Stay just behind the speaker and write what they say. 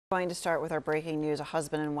Going to start with our breaking news. A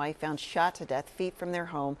husband and wife found shot to death feet from their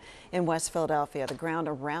home in West Philadelphia. The ground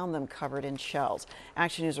around them covered in shells.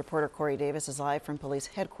 Action News reporter Corey Davis is live from police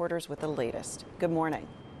headquarters with the latest. Good morning.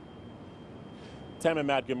 Tam and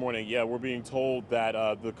Matt, good morning. Yeah, we're being told that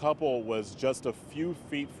the couple was just a few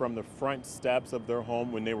feet from the front steps of their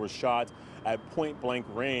home when they were shot at point-blank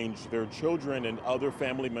range. Their children and other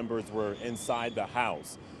family members were inside the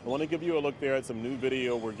house. I want to give you a look there at some new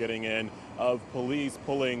video we're getting in of police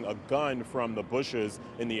pulling a gun from the bushes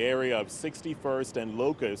in the area of 61st and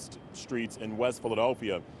Locust Streets in West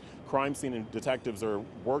Philadelphia. Crime scene detectives are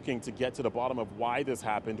working to get to the bottom of why this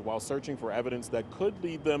happened while searching for evidence that could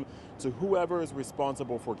lead them to whoever is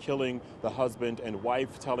responsible for killing the husband and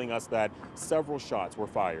wife, telling us that several shots were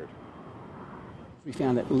fired. We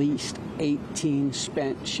found at least 18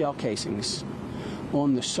 spent shell casings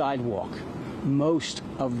on the sidewalk. Most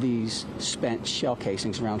of these spent shell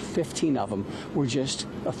casings, around 15 of them, were just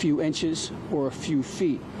a few inches or a few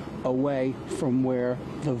feet away from where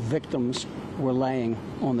the victims were laying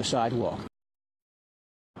on the sidewalk.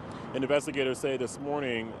 And investigators say this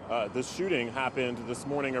morning, the shooting happened this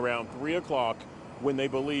morning around 3 o'clock when they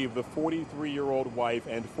believe the 43-year-old wife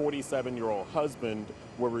and 47-year-old husband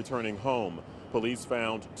were returning home. Police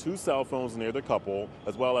found 2 cell phones near the couple,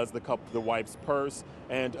 as well as the wife's purse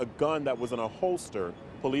and a gun that was in a holster.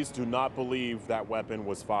 Police do not believe that weapon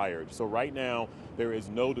was fired. So right now, there is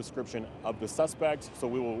no description of the suspect, so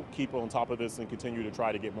we will keep on top of this and continue to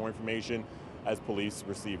try to get more information as police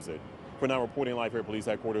receives it. For now, reporting live here at Police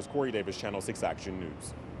Headquarters, Corey Davis, Channel 6 Action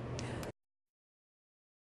News.